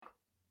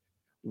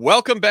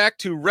Welcome back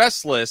to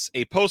Restless,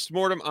 a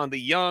postmortem on the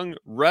young,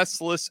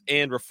 restless,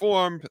 and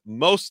reformed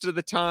most of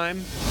the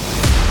time.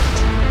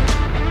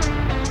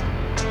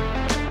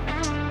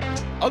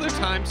 Other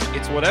times,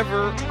 it's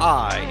whatever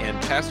I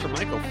and Pastor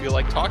Michael feel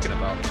like talking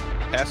about.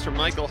 Pastor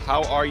Michael,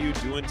 how are you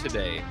doing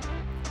today?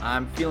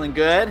 I'm feeling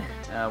good.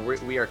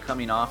 We are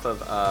coming off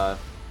of a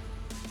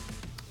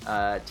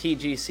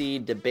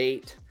TGC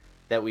debate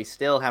that we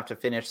still have to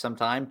finish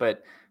sometime,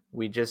 but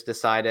we just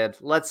decided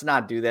let's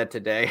not do that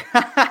today.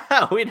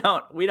 we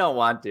don't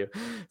want to.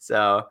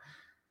 So,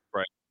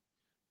 right.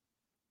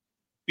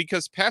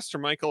 Because Pastor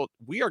Michael,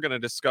 we are going to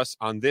discuss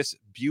on this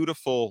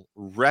beautiful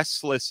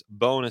Restless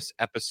bonus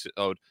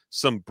episode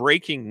some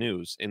breaking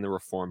news in the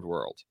Reformed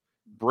world.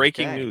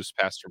 Breaking news,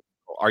 Pastor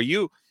Michael.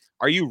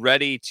 Are you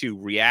ready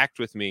to react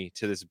with me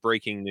to this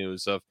breaking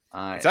news of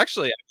it's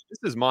actually this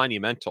is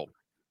monumental.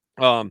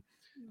 And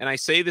I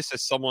say this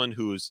as someone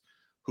who's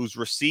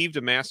received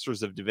a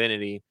Master's of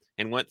Divinity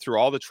and went through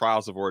all the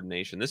trials of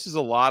ordination. This is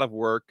a lot of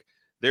work.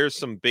 There's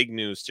some big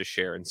news to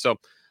share. And so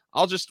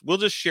we'll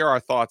just share our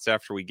thoughts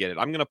after we get it.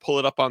 I'm going to pull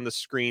it up on the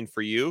screen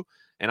for you,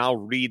 and I'll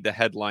read the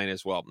headline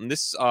as well. And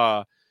this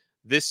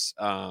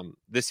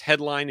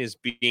headline is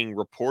being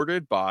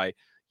reported by,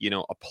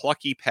 a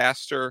plucky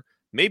pastor.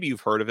 Maybe you've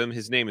heard of him.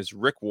 His name is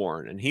Rick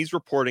Warren, and he's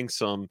reporting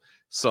some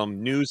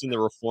news in the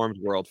Reformed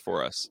world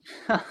for us.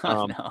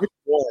 No. Rick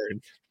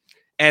Warren,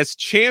 as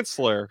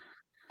chancellor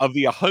of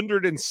the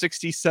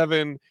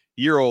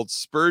 167-year-old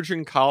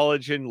Spurgeon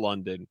College in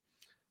London,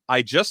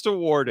 I just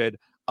awarded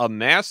a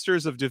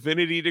Master's of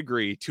Divinity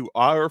degree to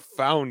our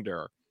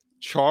founder,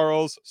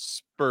 Charles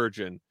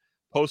Spurgeon,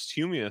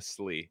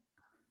 posthumously.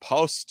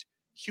 Oh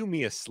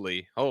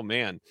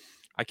man,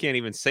 I can't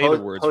even say the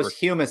words.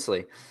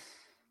 Posthumously.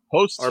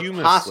 Or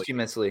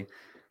posthumously.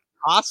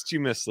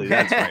 Posthumously,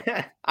 that's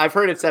right. I've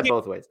heard it said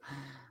both ways.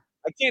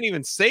 I can't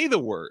even say the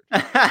word.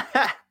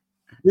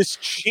 This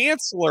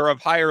chancellor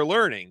of higher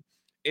learning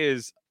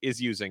is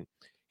using.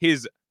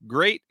 His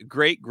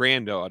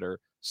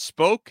great-great-granddaughter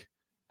spoke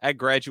at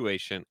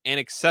graduation and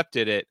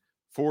accepted it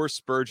for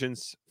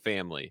Spurgeon's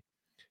family.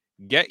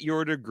 Get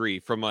your degree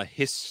from a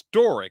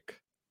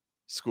historic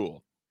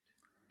school.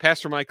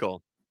 Pastor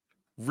Michael,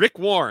 Rick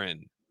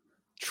Warren,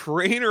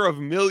 trainer of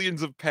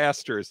millions of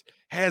pastors,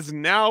 has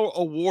now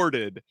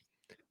awarded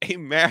a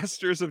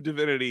Master's of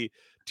Divinity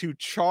to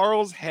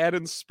Charles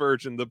Haddon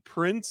Spurgeon, the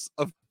Prince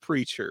of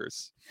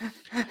Preachers.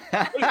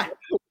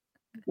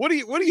 What do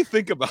you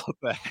think about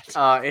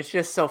that? It's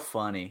just so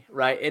funny,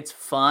 right? It's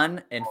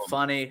fun and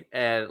funny,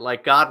 and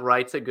like God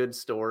writes a good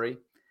story.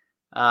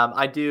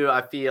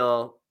 I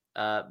feel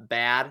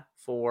bad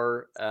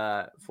for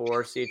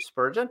C.H.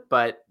 Spurgeon,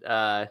 but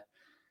that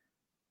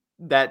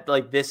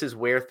like this is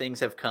where things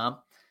have come.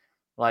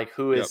 Like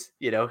who is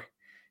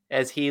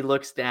as he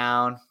looks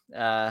down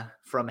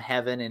from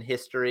heaven in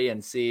history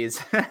and sees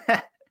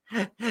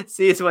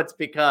what's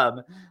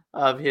become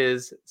of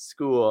his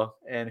school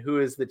and who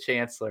is the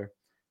chancellor.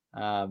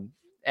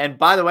 And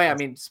by the way, I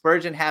mean,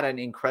 Spurgeon had an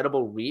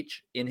incredible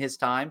reach in his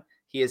time.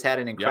 He has had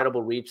an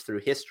incredible reach through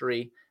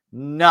history.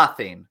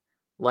 Nothing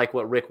like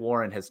what Rick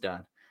Warren has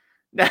done.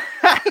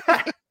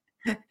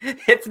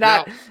 It's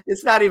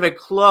not even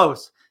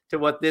close to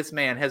what this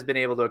man has been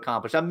able to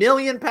accomplish. 1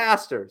 million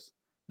pastors.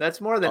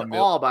 That's more than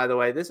all, by the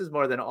way. This is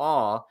more than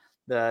all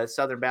the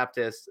Southern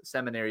Baptist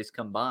seminaries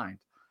combined.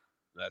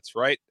 That's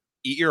right.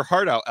 Eat your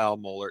heart out, Al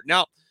Mohler.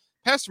 Now,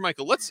 Pastor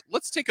Michael,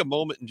 let's take a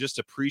moment and just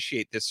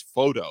appreciate this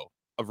photo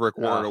of Rick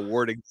Warren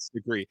awarding this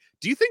degree.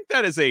 Do you think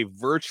that is a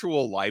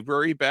virtual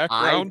library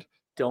background? I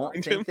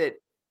don't think that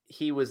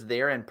he was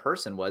there in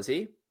person, was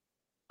he?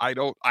 I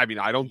don't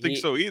think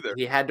so either.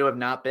 He had to have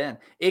not been.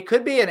 It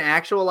could be an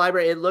actual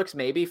library. It looks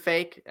maybe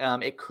fake.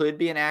 It could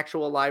be an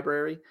actual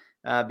library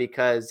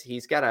because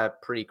he's got a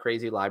pretty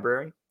crazy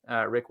library.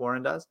 Rick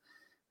Warren does.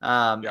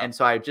 And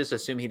so I just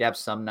assume he'd have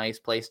some nice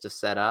place to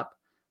set up.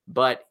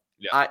 But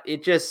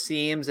it just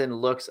seems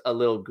and looks a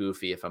little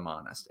goofy, if I'm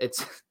honest.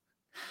 It's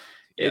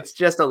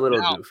just a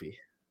little goofy.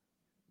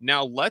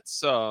 Now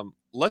let's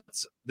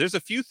there's a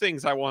few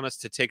things I want us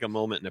to take a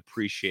moment and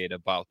appreciate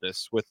about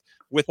this with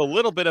a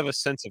little bit of a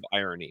sense of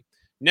irony.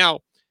 Now,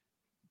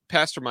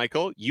 Pastor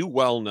Michael, you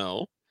well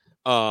know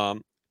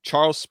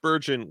Charles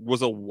Spurgeon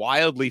was a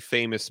wildly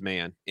famous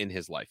man in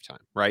his lifetime,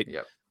 right?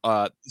 Yep.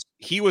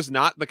 He was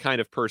not the kind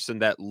of person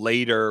that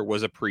later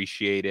was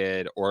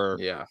appreciated or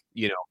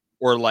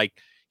like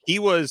he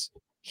was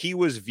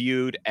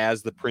viewed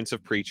as the Prince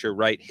of Preacher,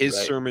 right? His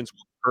sermons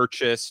were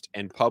purchased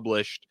and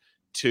published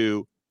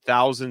to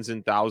thousands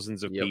and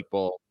thousands of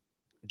people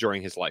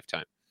during his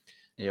lifetime.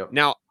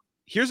 Now,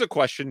 here's a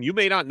question. You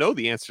may not know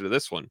the answer to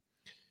this one.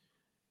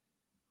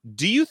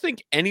 Do you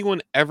think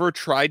anyone ever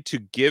tried to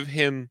give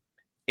him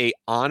an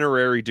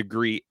honorary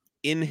degree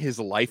in his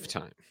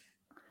lifetime?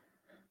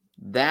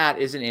 That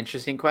is an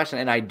interesting question,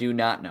 and I do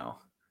not know.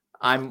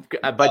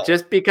 But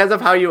just because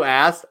of how you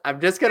asked, I'm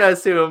just going to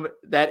assume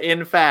that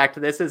in fact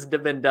this has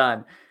been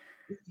done.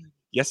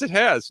 Yes, it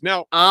has.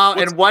 Now,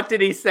 and what did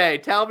he say?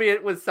 Tell me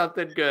it was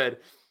something good.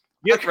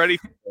 Get ready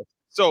for this.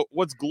 So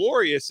what's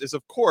glorious is,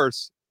 of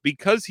course,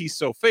 because he's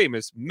so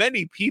famous,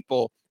 many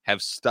people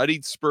have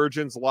studied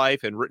Spurgeon's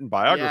life and written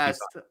biographies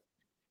Yes. on it.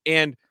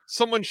 And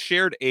someone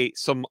shared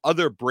some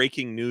other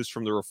breaking news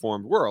from the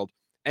Reformed world,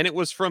 and it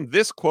was from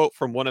this quote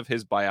from one of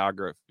his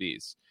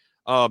biographies.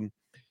 Um,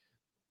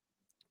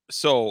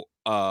 so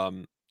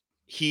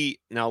he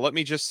now let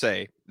me just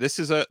say this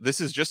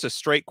is just a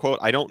straight quote.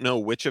 I don't know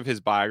which of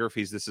his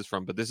biographies this is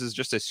from, but this is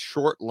just a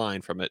short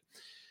line from it.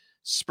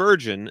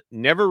 Spurgeon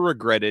never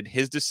regretted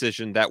his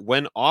decision that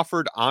when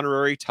offered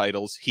honorary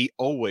titles, he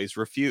always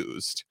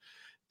refused.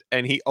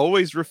 And he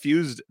always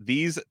refused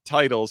these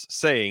titles,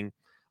 saying,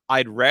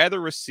 I'd rather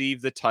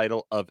receive the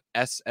title of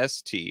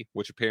SST,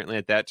 which apparently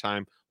at that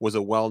time was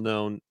a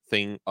well-known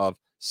thing of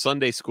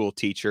Sunday school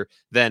teacher,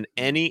 than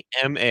any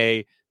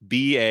MA,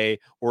 BA,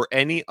 or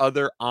any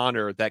other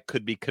honor that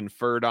could be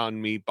conferred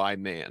on me by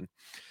man.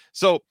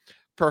 So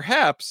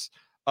perhaps,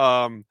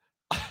 as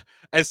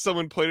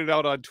someone pointed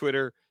out on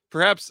Twitter,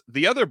 perhaps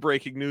the other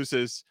breaking news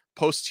is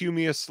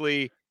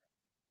posthumously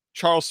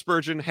Charles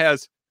Spurgeon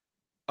has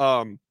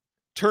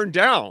turned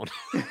down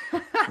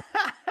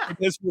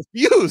has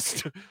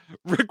refused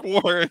Rick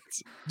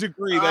Warren's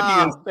degree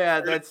that he is. Oh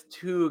man, that's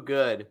too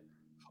good.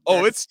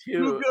 Oh, That's it's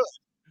too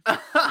good.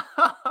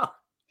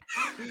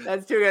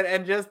 That's too good.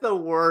 And just the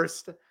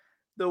worst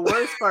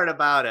part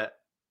about it,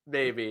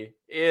 maybe,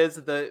 is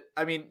this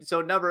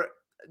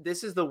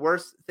is the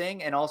worst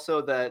thing, and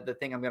also the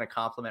thing I'm going to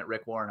compliment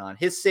Rick Warren on.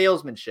 His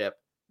salesmanship,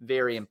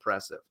 very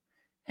impressive.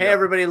 Hey, Yep.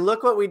 everybody,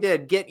 look what we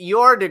did. Get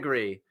your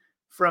degree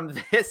from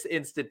this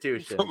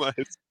institution,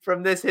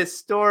 from this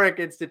historic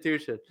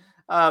institution.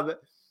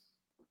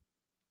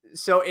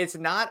 So it's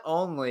not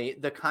only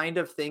the kind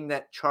of thing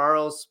that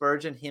Charles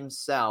Spurgeon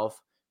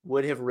himself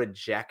would have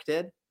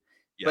rejected,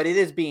 but it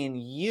is being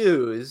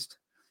used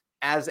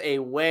as a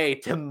way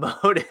to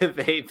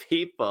motivate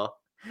people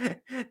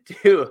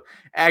to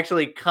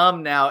actually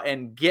come now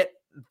and get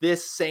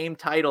this same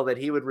title that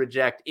he would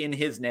reject in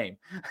his name.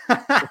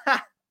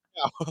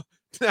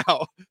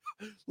 Now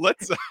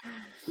let's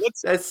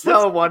That's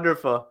so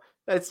wonderful.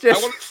 That's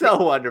just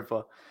so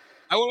wonderful.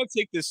 I want to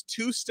take this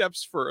 2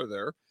 steps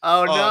further.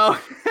 Oh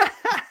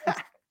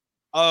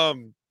no.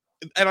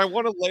 And I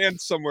want to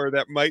land somewhere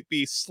that might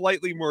be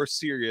slightly more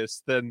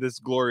serious than this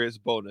glorious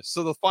bonus.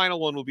 So the final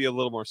one will be a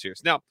little more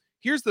serious. Now,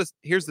 here's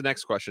the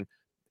next question.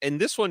 And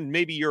this one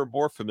maybe you're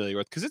more familiar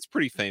with because it's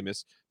pretty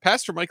famous.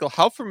 Pastor Michael,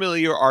 how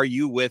familiar are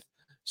you with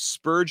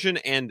Spurgeon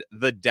and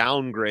the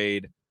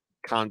downgrade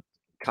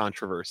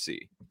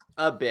controversy?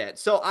 A bit.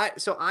 So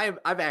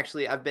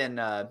I've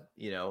been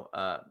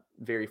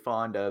very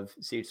fond of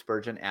C.H.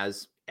 Spurgeon,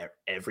 as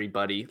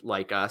everybody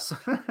like us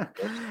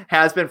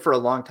has been for a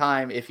long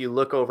time. If you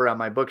look over on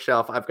my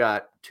bookshelf, I've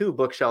got 2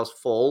 bookshelves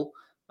full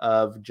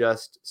of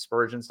just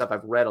Spurgeon stuff.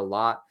 I've read a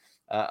lot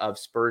of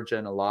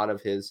Spurgeon, a lot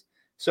of his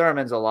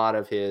sermons, a lot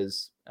of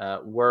his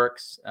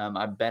works.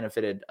 I've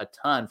benefited a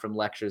ton from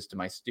lectures to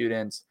my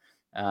students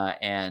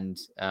and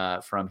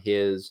from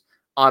his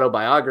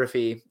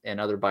autobiography and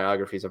other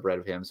biographies I've read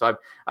of him. So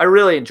I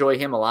really enjoy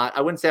him a lot.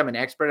 I wouldn't say I'm an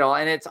expert at all.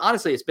 And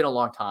it's been a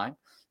long time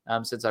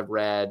since I've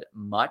read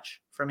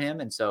much from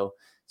him. And so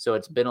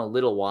it's been a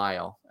little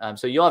while.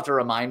 So you'll have to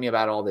remind me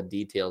about all the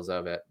details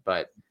of it,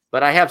 but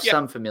I have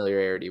some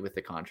familiarity with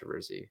the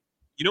controversy.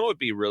 You know what would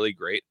be really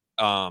great?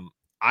 I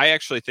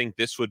actually think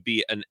this would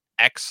be an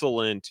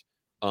excellent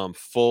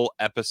full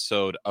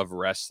episode of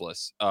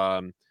Restless.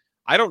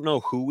 I don't know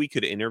who we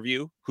could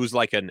interview who's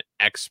like an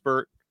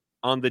expert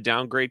on the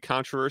downgrade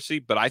controversy,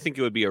 but I think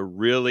it would be a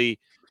really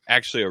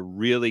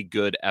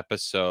good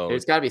episode.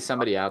 There's got to be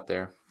somebody out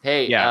there.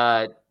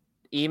 Hey,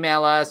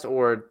 email us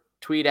or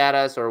tweet at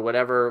us or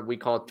whatever we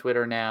call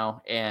Twitter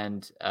now,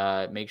 and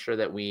make sure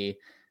that we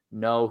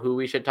know who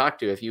we should talk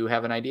to if you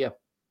have an idea.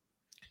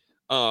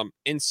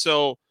 And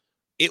so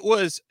it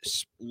was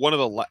one of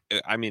the,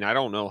 I mean, I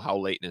don't know how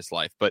late in his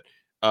life, but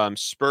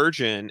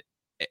Spurgeon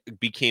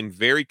became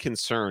very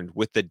concerned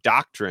with the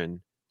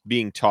doctrine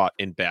being taught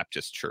in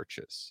Baptist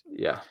churches.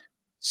 Yeah.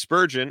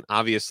 Spurgeon,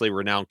 obviously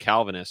renowned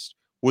Calvinist,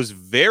 was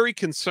very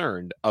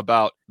concerned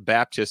about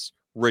Baptists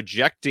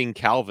rejecting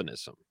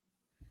Calvinism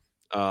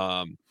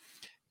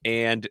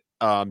and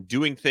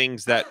doing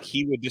things that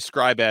he would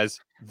describe as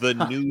the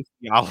new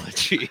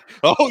theology.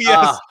 Oh,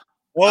 yes.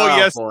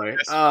 Yes. Boy.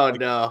 Yes. Oh,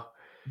 no.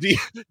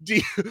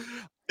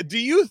 Do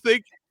you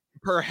think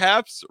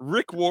perhaps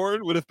Rick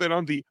Warren would have been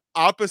on the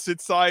opposite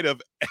side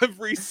of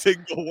every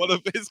single one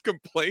of his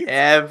complaints?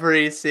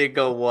 Every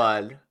single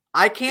one.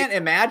 I can't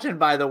imagine,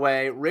 by the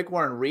way, Rick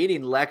Warren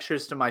reading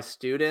lectures to my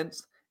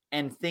students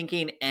and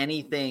thinking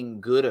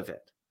anything good of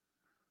it.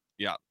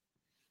 Yeah.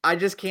 I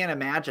just can't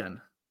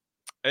imagine.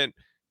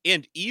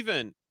 And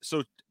even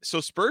so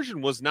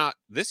Spurgeon was not,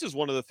 this is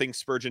one of the things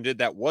Spurgeon did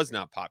that was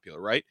not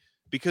popular, right?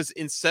 Because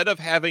instead of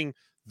having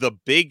the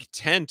big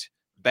tent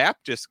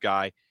Baptist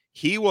guy,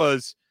 he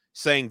was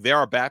saying there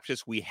are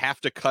Baptists we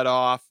have to cut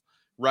off,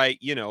 right?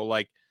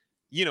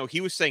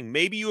 He was saying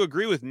maybe you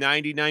agree with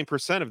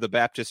 99% of the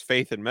Baptist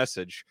faith and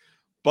message,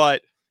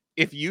 but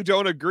if you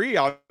don't agree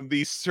on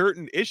these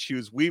certain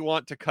issues, we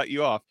want to cut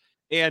you off.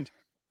 And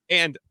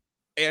and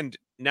and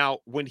now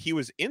when he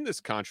was in this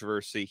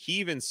controversy, he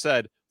even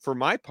said, for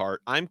my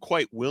part, I'm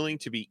quite willing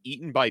to be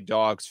eaten by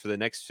dogs for the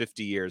next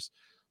 50 years,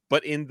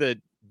 but in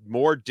the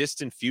more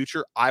distant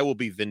future, I will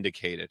be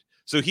vindicated.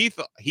 So he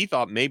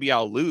thought maybe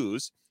I'll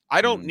lose.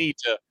 I don't Mm, need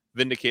to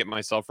vindicate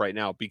myself right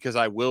now because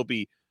I will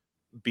be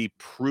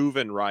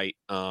proven right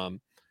mm,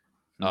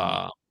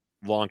 uh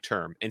long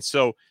term. And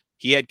so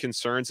he had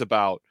concerns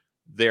about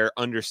their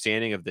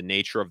understanding of the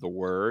nature of the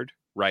word,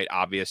 right?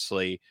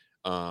 Obviously,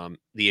 the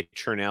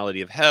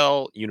eternality of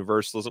hell,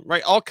 universalism,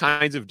 right? All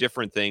kinds of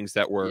different things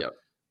that yep.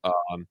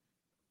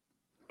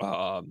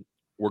 um,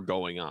 were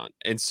going on.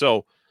 And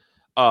so,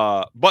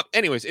 but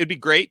anyways, it'd be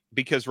great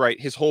because, right,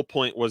 his whole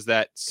point was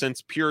that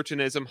since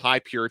Puritanism, high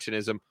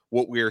Puritanism,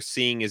 what we're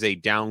seeing is a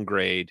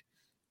downgrade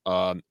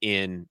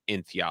in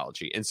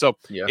theology. And so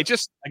Yeah. it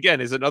just again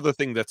is another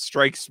thing that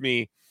strikes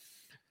me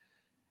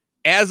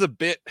as a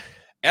bit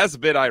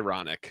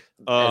ironic.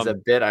 As a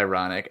bit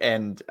ironic.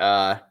 And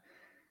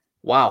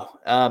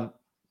wow.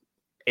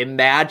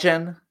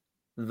 Imagine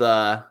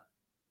the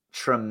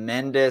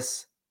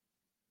tremendous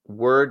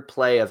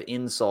wordplay of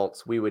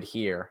insults we would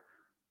hear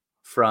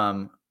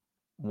from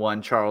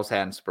one Charles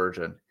Haddon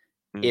Spurgeon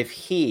Mm. if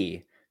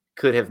he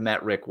could have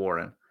met Rick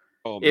Warren.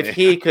 Oh If man.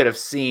 he could have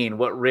seen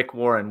what Rick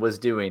Warren was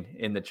doing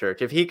in the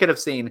church, if he could have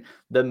seen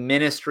the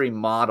ministry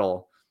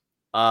model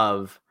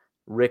of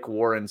Rick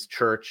Warren's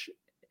church,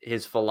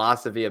 his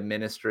philosophy of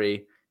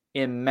ministry,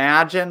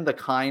 imagine the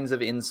kinds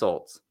of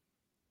insults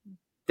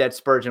that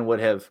Spurgeon would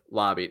have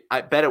lobbied.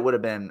 I bet it would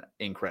have been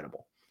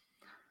incredible.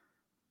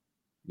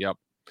 Yep.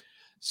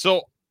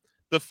 So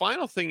the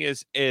final thing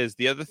is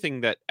the other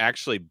thing that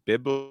actually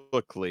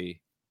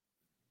biblically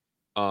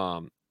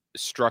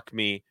struck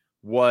me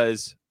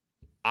was,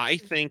 I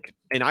think,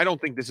 and I don't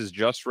think this is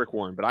just Rick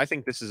Warren, but I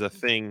think this is a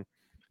thing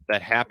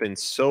that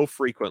happens so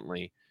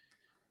frequently,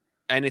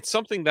 and it's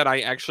something that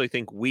I actually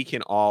think we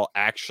can all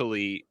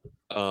actually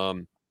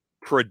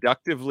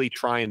productively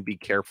try and be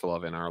careful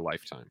of in our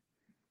lifetime.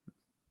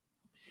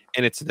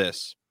 And it's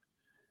this.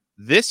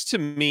 This to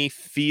me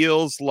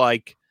feels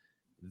like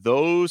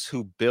those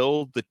who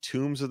build the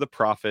tombs of the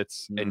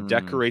prophets and Mm,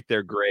 decorate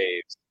their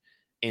graves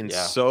and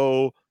yeah.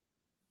 so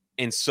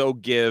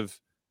give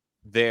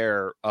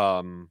their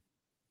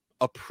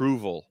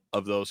approval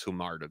of those who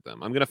martyred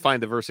them. I'm going to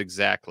find the verse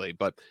exactly,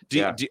 but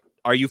Yeah.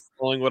 are you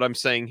following what I'm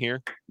saying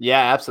here?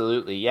 Yeah,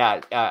 absolutely.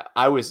 Yeah.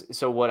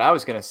 What I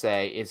was going to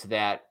say is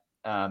that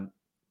um,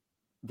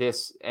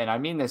 this, and I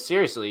mean this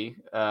seriously,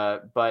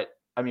 but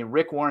I mean,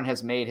 Rick Warren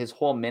has made his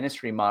whole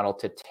ministry model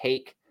to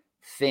take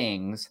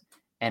things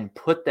and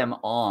put them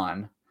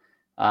on,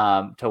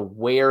 to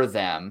wear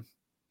them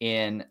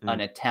in Mm,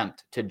 an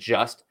attempt to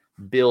just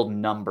build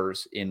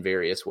numbers in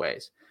various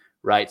ways.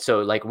 Right. So,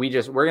 like, we're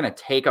going to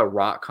take a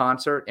rock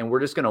concert and we're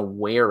just going to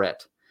wear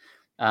it,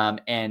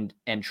 and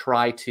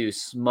try to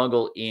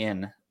smuggle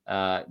in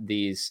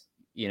these,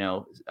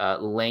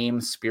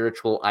 lame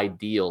spiritual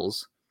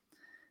ideals,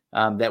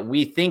 that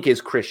we think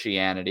is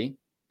Christianity,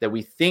 that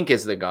we think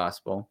is the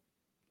gospel.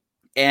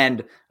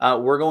 And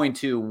we're going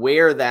to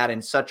wear that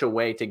in such a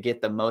way to get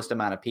the most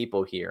amount of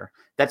people here.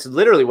 That's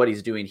literally what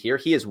he's doing here.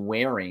 He is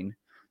wearing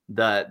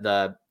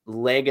the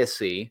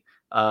legacy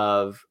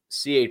of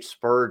C.H.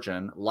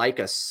 Spurgeon like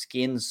a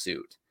skin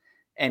suit.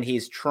 And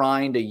he's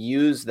trying to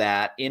use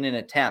that in an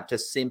attempt to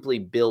simply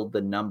build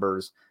the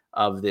numbers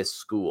of this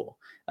school.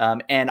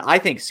 And I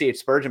think C.H.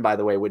 Spurgeon, by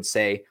the way, would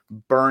say,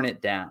 burn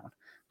it down.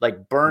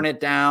 Like, mm, burn it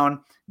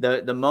down.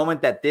 The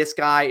moment that this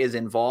guy is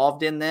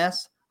involved in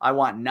this, I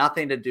want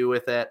nothing to do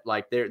with it.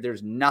 Like,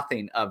 there's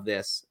nothing of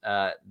this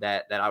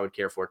that I would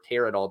care for.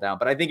 Tear it all down.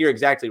 But I think you're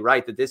exactly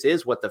right that this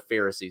is what the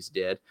Pharisees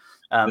did.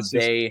 this is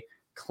They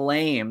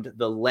claimed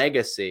the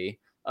legacy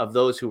of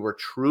those who were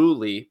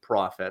truly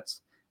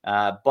prophets,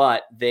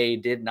 but they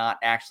did not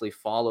actually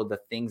follow the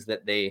things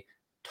that they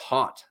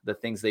taught, the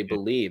things they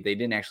believed. They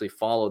didn't actually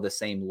follow the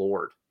same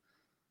Lord.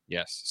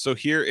 Yes. So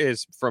here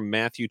is from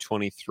Matthew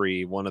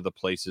 23, one of the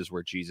places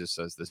where Jesus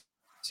says this.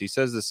 He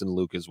says this in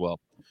Luke as well.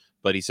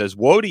 But he says,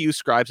 "Woe to you,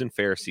 scribes and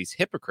Pharisees,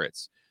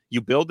 hypocrites!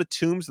 You build the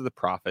tombs of the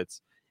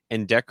prophets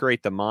and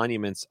decorate the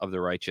monuments of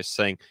the righteous,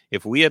 saying,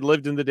 if we had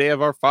lived in the day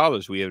of our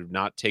fathers, we had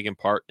not taken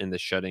part in the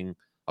shedding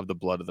of the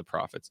blood of the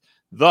prophets.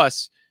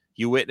 Thus,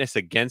 you witness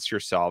against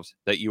yourselves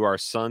that you are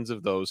sons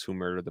of those who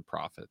murdered the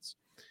prophets."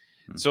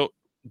 Hmm. So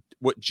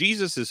what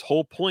Jesus's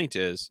whole point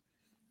is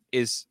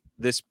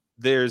this,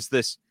 there's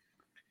this,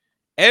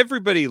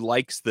 everybody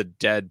likes the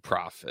dead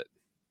prophet.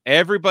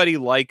 Everybody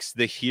likes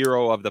the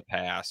hero of the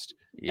past.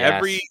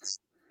 Yes.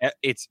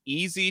 It's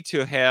easy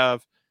to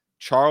have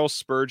Charles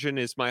Spurgeon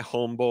is my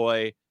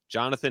homeboy,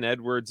 Jonathan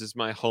Edwards is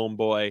my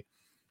homeboy.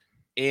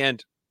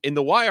 And in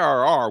the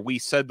YRR, we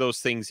said those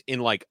things in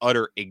like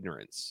utter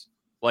ignorance.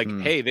 Like,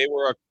 Hmm. hey, they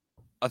were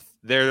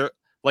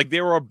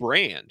they were a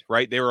brand,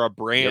 right? They were a Yep.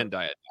 brand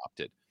I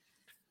adopted.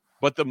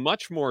 But the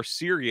much more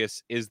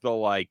serious is the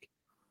like,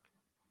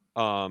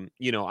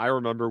 I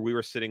remember we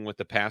were sitting with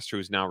the pastor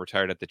who's now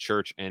retired at the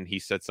church, and he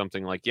said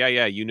something like, yeah,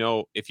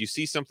 if you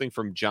see something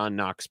from John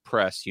Knox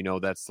Press,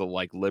 that's the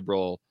like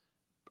liberal,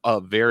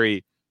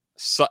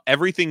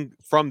 everything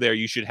from there,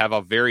 you should have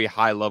a very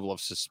high level of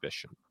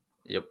suspicion.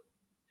 Yep.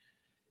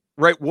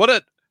 Right.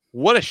 What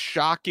a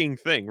shocking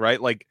thing,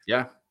 right? Like,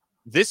 yeah,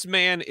 this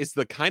man is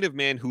the kind of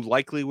man who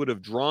likely would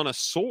have drawn a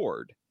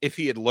sword if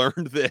he had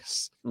learned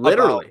this.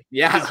 Literally.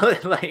 Yeah.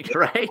 Like,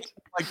 right.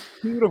 Like,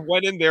 he would have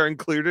went in there and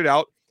cleared it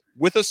out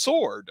with a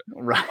sword.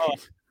 Right.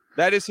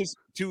 That is his,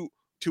 to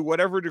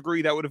whatever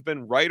degree that would have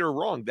been right or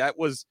wrong. That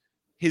was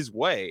his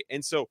way.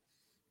 And so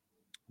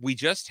we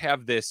just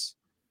have this,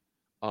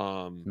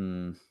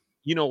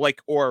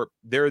 like, or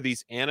there are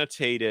these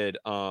annotated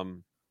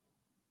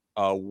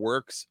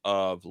works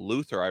of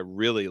Luther I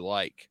really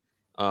like.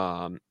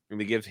 And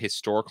they give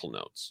historical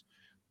notes,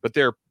 but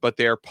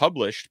they're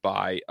published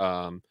by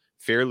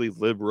fairly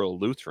liberal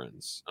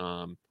Lutherans,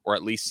 or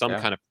at least some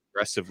kind of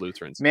progressive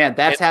Lutherans. Man,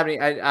 that's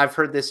happening. I've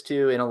heard this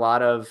too in a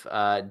lot of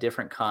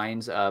different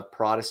kinds of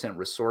Protestant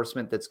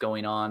ressourcement that's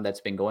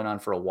been going on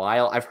for a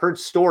while. I've heard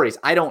stories.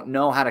 I don't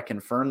know how to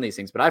confirm these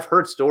things, but I've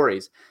heard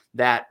stories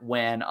that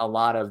when a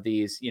lot of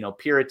these,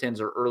 Puritans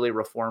or early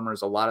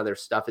reformers, a lot of their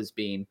stuff is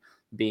being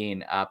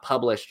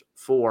published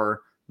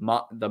for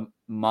the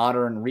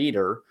modern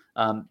reader.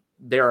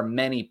 There are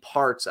many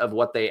parts of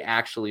what they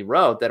actually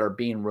wrote that are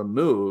being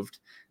removed,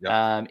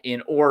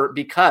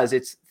 because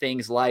it's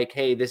things like,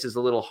 hey, this is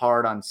a little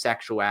hard on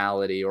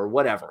sexuality or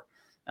whatever,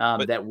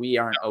 that we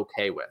aren't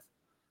okay with.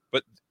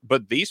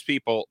 But these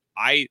people,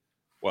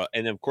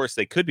 and of course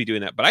they could be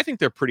doing that, but I think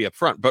they're pretty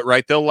upfront. But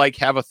right, they'll like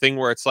have a thing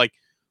where it's like,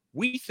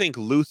 we think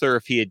Luther,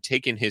 if he had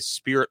taken his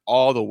spirit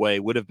all the way,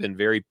 would have been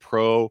very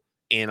pro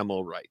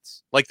animal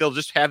rights. Like, they'll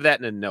just have that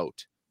in a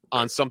note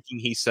on something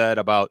he said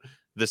about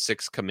the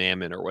sixth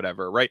commandment or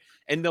whatever, right?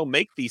 And they'll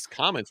make these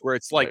comments where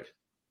it's like,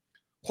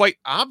 quite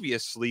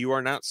obviously you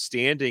are not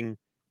standing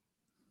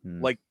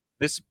like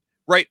this,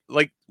 right?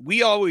 Like,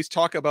 we always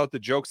talk about the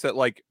jokes that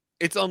like,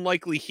 it's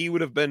unlikely he would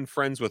have been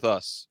friends with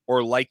us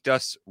or liked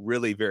us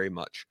really very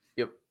much.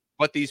 Yep.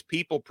 But these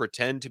people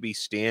pretend to be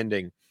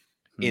standing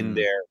in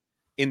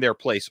their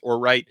place, or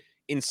right,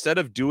 instead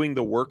of doing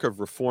the work of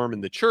reform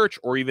in the church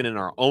or even in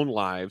our own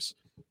lives,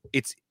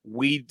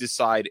 we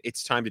decide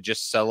it's time to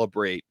just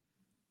celebrate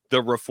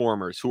the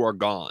reformers who are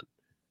gone,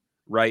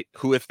 right?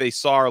 Who, if they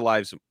saw our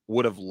lives,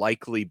 would have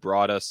likely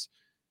brought us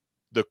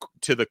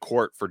to the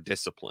court for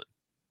discipline.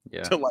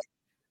 Yeah.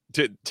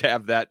 To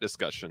have that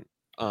discussion.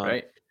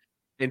 Right.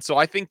 And so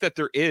I think that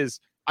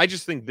I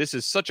just think this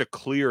is such a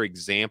clear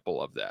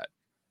example of that.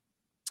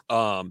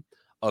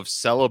 Of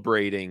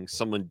celebrating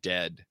someone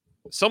dead,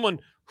 someone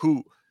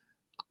who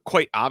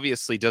quite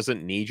obviously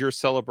doesn't need your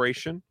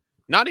celebration,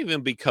 not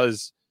even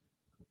because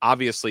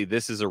obviously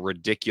this is a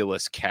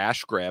ridiculous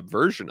cash grab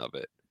version of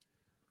it,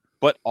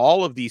 but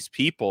all of these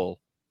people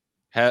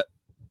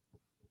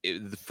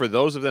for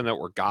those of them that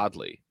were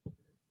godly,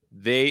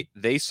 they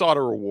sought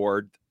a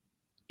reward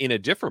in a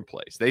different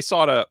place. They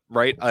sought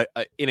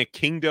in a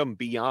kingdom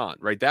beyond,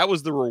 right? That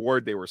was the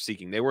reward they were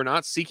seeking. They were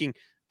not seeking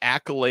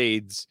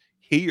accolades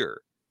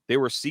here. They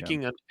were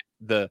seeking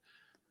the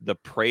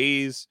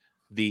praise,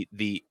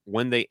 the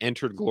when they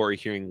entered glory,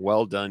 hearing,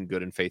 "Well done,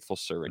 good and faithful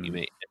servant. You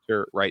may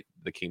enter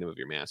the kingdom of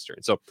your master."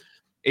 And so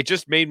it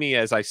just made me,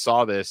 as I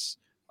saw this,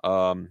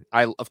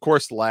 I of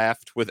course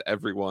laughed with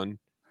everyone,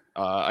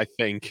 I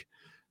think.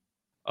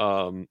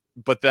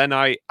 But then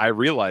I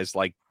realized,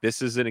 like,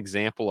 this is an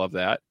example of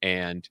that,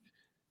 and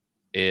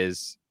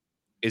is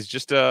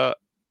just it's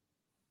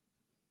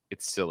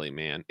silly,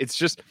 man. It's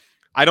just,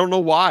 I don't know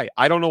why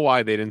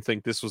they didn't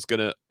think this was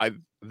gonna,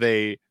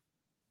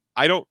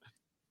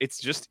 it's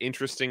just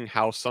interesting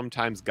how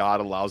sometimes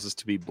God allows us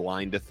to be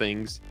blind to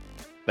things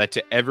that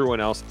to everyone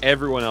else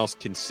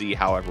can see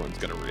how everyone's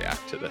going to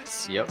react to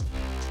this. Yep.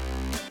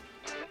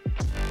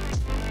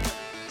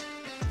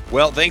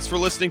 Well, thanks for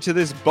listening to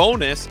this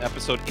bonus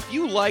episode. If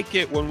you like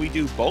it when we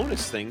do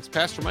bonus things,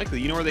 Pastor Michael,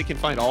 you know where they can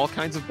find all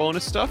kinds of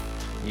bonus stuff?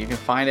 You can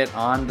find it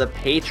on the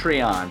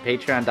Patreon,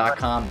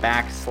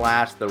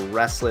 patreon.com/The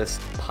Restless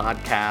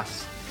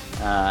Podcast.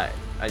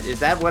 Is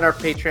that what our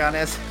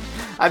Patreon is?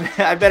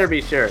 I better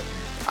be sure.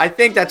 I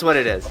think that's what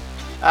it is.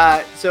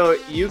 So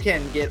you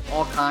can get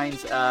all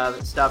kinds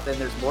of stuff, and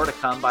there's more to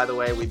come, by the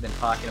way. We've been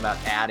talking about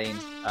adding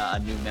a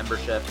new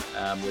membership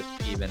with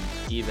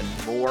even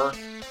more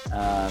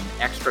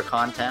extra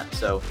content.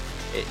 So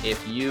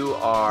if you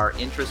are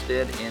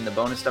interested in the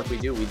bonus stuff we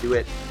do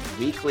it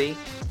weekly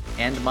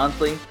and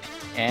monthly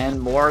and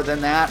more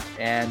than that,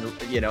 and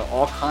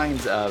all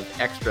kinds of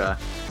extra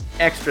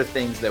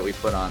things that we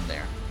put on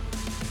there.